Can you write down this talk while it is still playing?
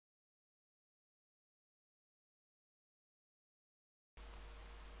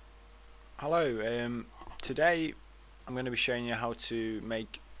Hello, today I'm going to be showing you how to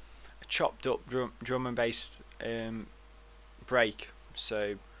make a chopped up drum and bass break,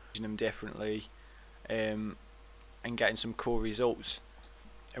 so using them differently and getting some cool results.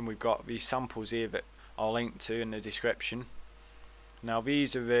 And we've got these samples here that I'll link to in the description. Now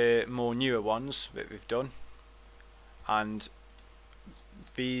these are the more newer ones that we've done, and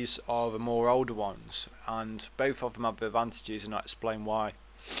these are the more older ones, and both of them have the advantages, and I'll explain why.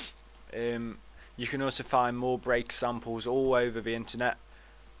 You can also find more break samples all over the internet,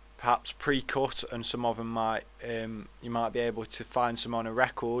 perhaps pre-cut, and some of them might you might be able to find some on a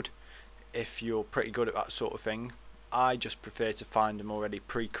record if you're pretty good at that sort of thing. I just prefer to find them already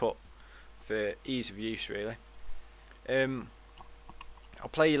pre-cut for ease of use, really. I'll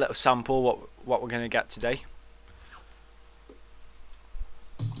play you a little sample what we're going to get today.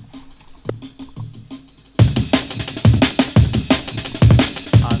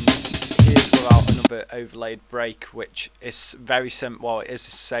 Overlaid break, which is very simple. Well, it is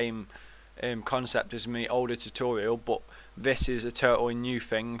the same concept as my older tutorial, but this is a totally new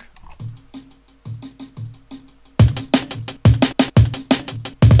thing.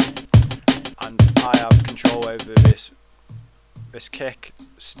 And I have control over this kick,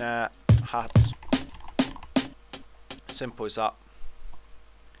 snare, hats. Simple as that.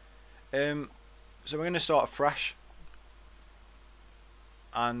 So we're going to start fresh,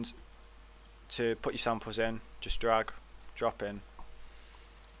 and to put your samples in, just drag, drop in.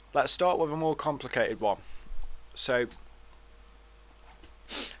 Let's start with a more complicated one. So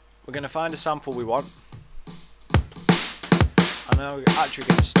we're going to find a sample we want, and then we're actually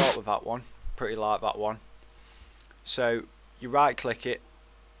going to start with that one, pretty like that one. So you right click it,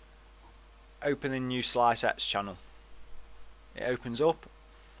 open a new slicex channel. It opens up.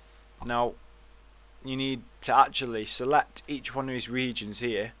 Now you need to actually select each one of these regions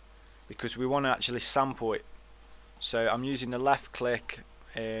here, because we want to actually sample it. So I'm using the left click,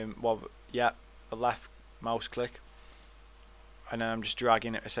 the left mouse click, and then I'm just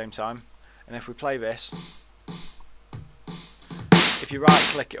dragging at the same time. And if we play this, if you right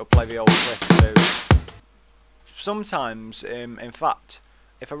click, it'll play the old click. So sometimes, in fact,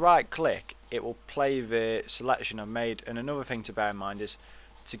 if I right click, it will play the selection I've made. And another thing to bear in mind is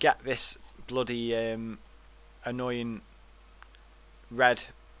to get this bloody annoying red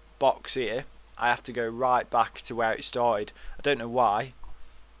box here, I have to go right back to where it started. I don't know why.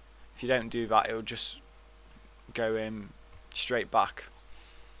 If you don't do that, it'll just go straight back.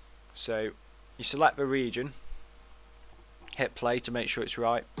 So you select the region, hit play to make sure it's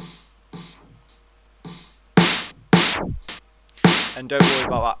right, and don't worry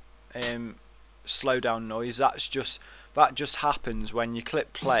about that slow down noise. That just happens when you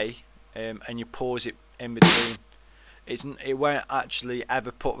click play and you pause it in between. It won't actually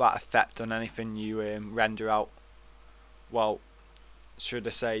ever put that effect on anything you render out. Well, should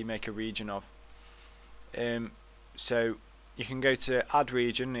I say make a region of. So you can go to add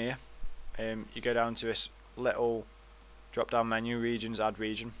region here. You go down to this little drop down menu, regions, add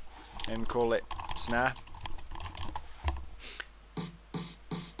region, and call it snare.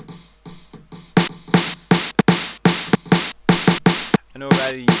 And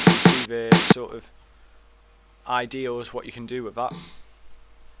already you can see the sort of ideals what you can do with that.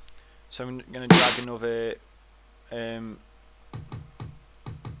 So I'm going to drag another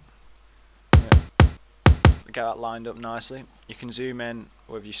get that lined up nicely. You can zoom in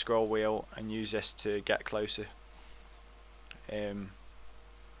with your scroll wheel and use this to get closer. And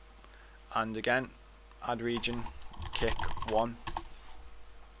again, add region, kick 1.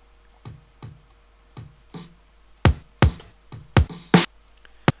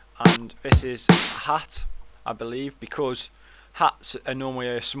 And this is a hat, I believe, because hats are normally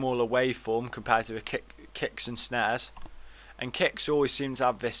a smaller waveform compared to the kicks and snares, and kicks always seem to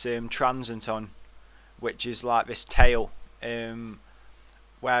have this transient on, which is like this tail,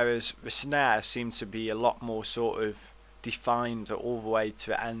 whereas the snares seem to be a lot more sort of defined all the way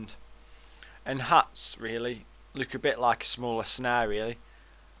to the end. And hats really look a bit like a smaller snare, really.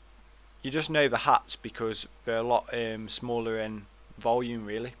 You just know the hats because they're a lot smaller in volume,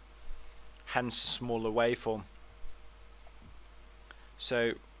 really, hence smaller waveform.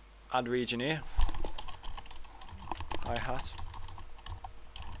 So add region here, hi-hat,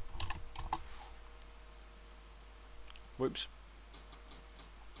 whoops.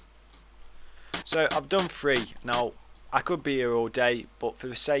 So I've done 3. Now I could be here all day, but for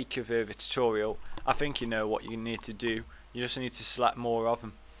the sake of the tutorial, I think you know what you need to do. You just need to select more of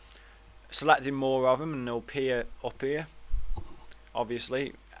them. Selecting more of them, and they'll appear up here.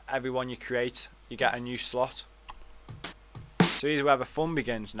 Obviously, every one you create, you get a new slot. So here's where the fun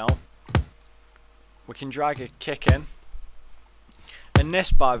begins now. we can drag a kick in, and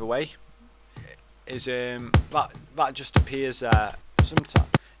this, by the way, is that just appears there. Sometimes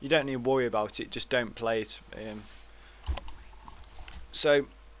you don't need to worry about it, just don't play it. So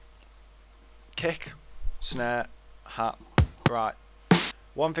kick, snare, hat. Right,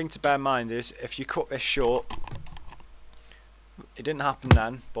 one thing to bear in mind is if you cut this short, it didn't happen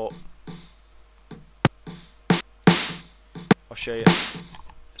then, but I'll show you.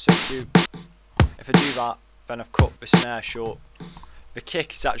 So if I do that, then I've cut the snare short. The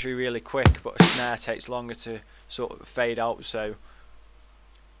kick is actually really quick, but a snare takes longer to sort of fade out, so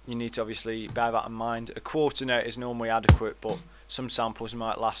you need to obviously bear that in mind. A quarter note is normally adequate, but some samples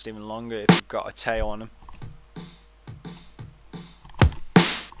might last even longer if you've got a tail on them.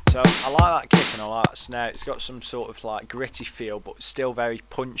 So I like that kick and I like that snare. It's got some sort of like gritty feel, but still very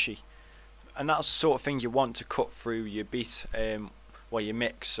punchy. And that's the sort of thing you want to cut through your beat, well, your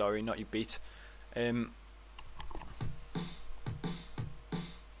mix, sorry, not your beat. I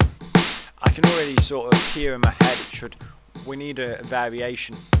can already sort of hear in my head we need a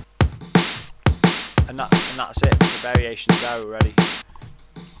variation, and that's it. The variation's there already,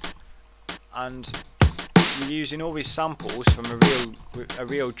 and you're using all these samples from a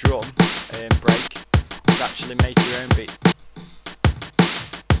real drum break to actually make your own beat.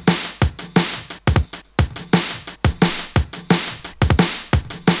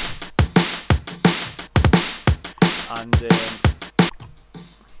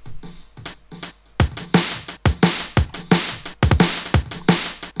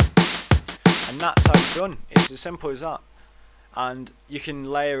 And that's how it's done. It's as simple as that. And you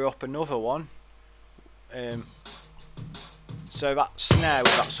can layer up another one. So that snare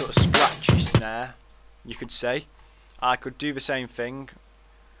with that sort of scratchy snare, you could say, I could do the same thing,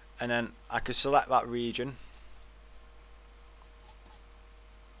 and then I could select that region.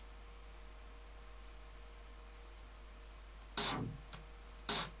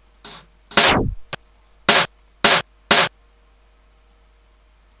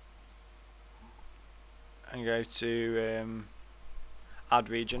 And go to add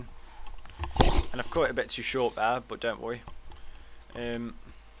region, and I've cut it a bit too short there, but don't worry.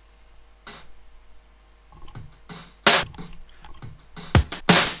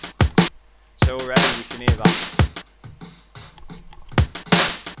 So already you can hear that.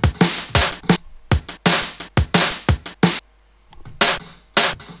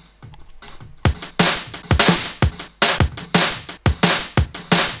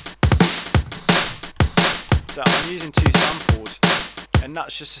 So I'm using two samples, and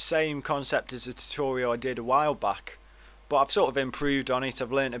that's just the same concept as the tutorial I did a while back, but I've sort of improved on it.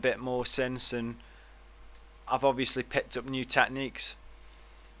 I've learnt a bit more since, and I've obviously picked up new techniques.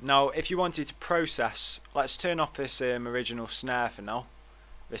 Now if you wanted to process, let's turn off this original snare for now,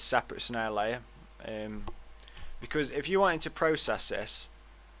 this separate snare layer, because if you wanted to process this,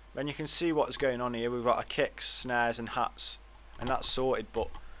 then you can see what's going on here. We've got our kicks, snares and hats, and that's sorted, but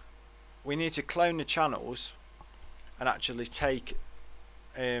we need to clone the channels and actually take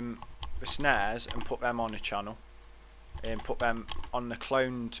the snares and put them on a channel, and put them on the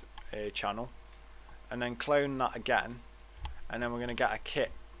cloned channel, and then clone that again, and then we're going to get a kick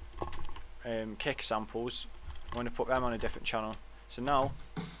samples. I'm going to put them on a different channel. So now,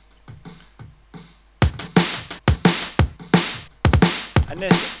 and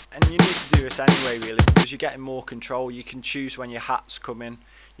you need to do this anyway really, because you're getting more control. You can choose when your hats come in.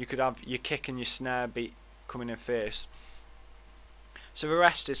 You could have your kick and your snare beat coming in first. So the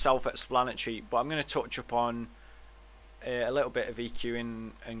rest is self-explanatory, but I'm going to touch upon a little bit of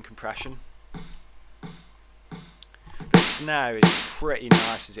EQing and compression. The snare is pretty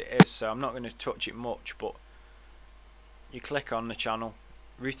nice as it is, so I'm not going to touch it much, but you click on the channel,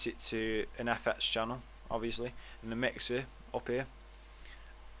 route it to an FX channel, obviously, and the mixer up here,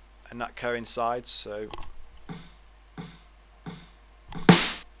 and that coincides, so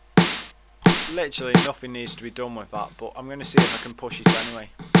literally nothing needs to be done with that, but I'm going to see if I can push it anyway.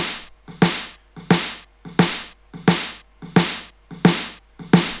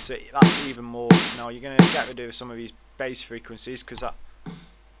 So that's even more. Now you're going to get rid of some of these bass frequencies because that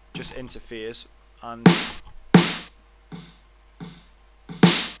just interferes, and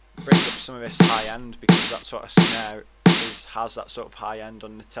bring up some of this high end, because that sort of snare has that sort of high end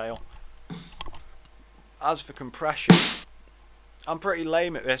on the tail. As for compression, I'm pretty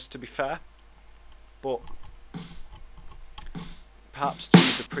lame at this, to be fair, but perhaps to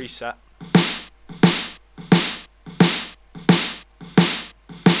use a preset.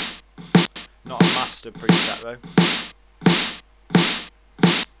 Not a master preset though.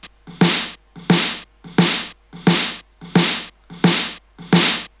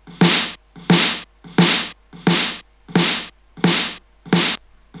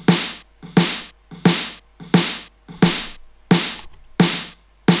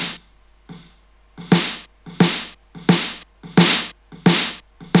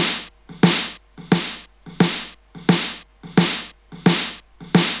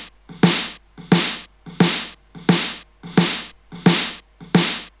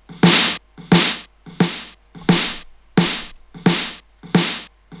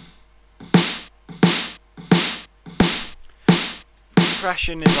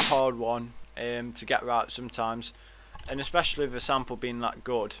 compression is a hard one to get right sometimes, and especially with the sample being that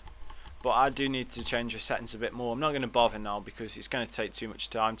good. But I do need to change the settings a bit more. I'm not going to bother now because it's going to take too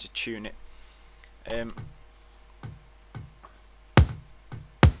much time to tune it.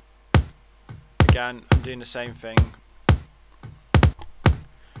 Again, I'm doing the same thing.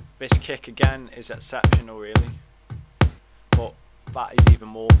 This kick again is exceptional really, but that is even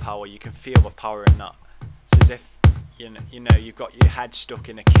more power. You can feel the power in that. It's as if you know you've got your head stuck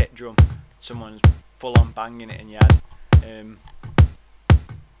in a kit drum. Someone's full on banging it in your head. And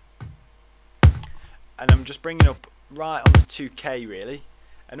I'm just bringing up right on the 2K really,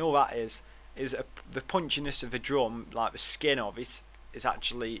 and all that is the punchiness of the drum, like the skin of it is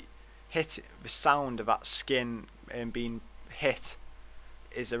actually hit. The sound of that skin being hit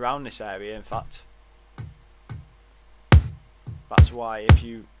is around this area. In fact, that's why if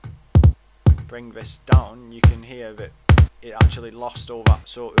you bring this down, you can hear that it actually lost all that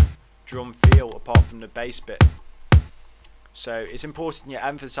sort of drum feel apart from the bass bit. So it's important you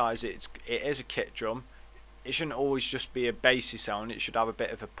emphasise it is a kit drum. It shouldn't always just be a bassy sound, it should have a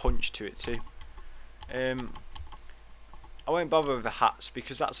bit of a punch to it too. I won't bother with the hats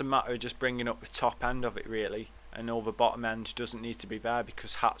because that's a matter of just bringing up the top end of it really, and all the bottom end doesn't need to be there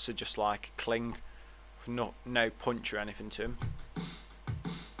because hats are just like a cling with no punch or anything to them.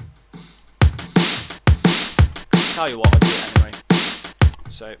 Tell you what, I'll do it anyway.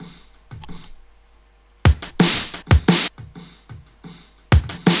 So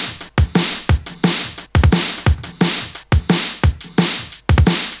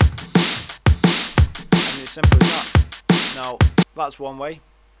simple as that. Now that's one way.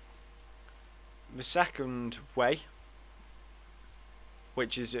 The second way,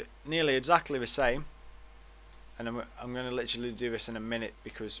 which is nearly exactly the same, and I'm going to literally do this in a minute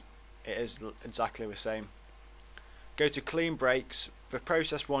because it is exactly the same. Go to clean breaks. The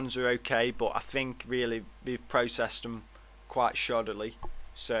processed ones are okay, but I think really we've processed them quite shoddily,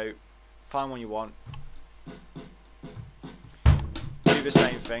 so find one you want, do the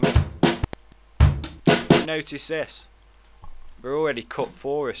same thing. Notice this, they're already cut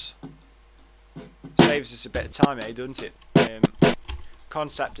for us. Saves us a bit of time here, doesn't it?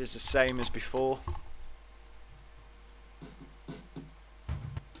 Concept is the same as before.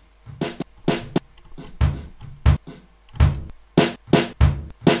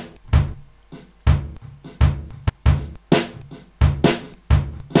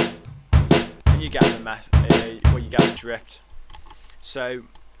 And you get you get the drift. So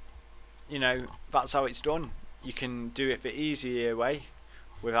you know, that's how it's done. You can do it the easier way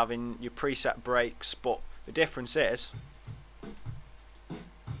with having your preset breaks, but the difference is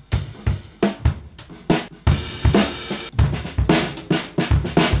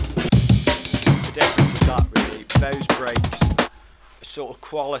that really, those breaks are sort of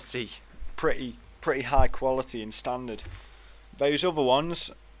quality, pretty high quality and standard. Those other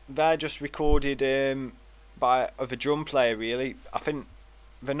ones, they're just recorded by a drum player really. I think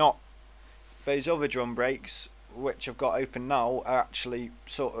they're not. Those other drum breaks which I've got open now are actually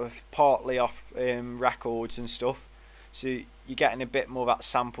sort of partly off records and stuff, so you're getting a bit more of that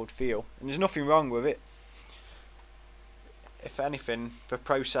sampled feel, and there's nothing wrong with it. If anything, they're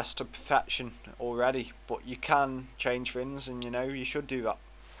processed to perfection already, but you can change things, and you know you should do that.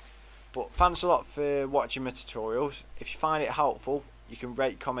 But thanks a lot for watching my tutorials. If you find it helpful, you can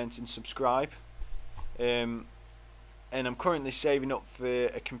rate, comment and subscribe. And I'm currently saving up for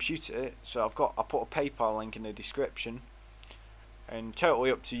a computer, so I put a PayPal link in the description, and totally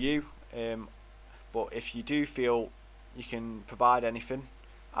up to you. But if you do feel you can provide anything,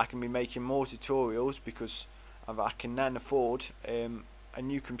 I can be making more tutorials because I can then afford a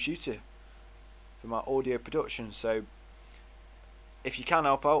new computer for my audio production. So if you can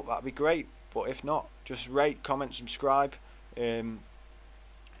help out, that'd be great, but if not, just rate, comment, subscribe, and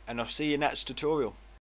I'll see you next tutorial.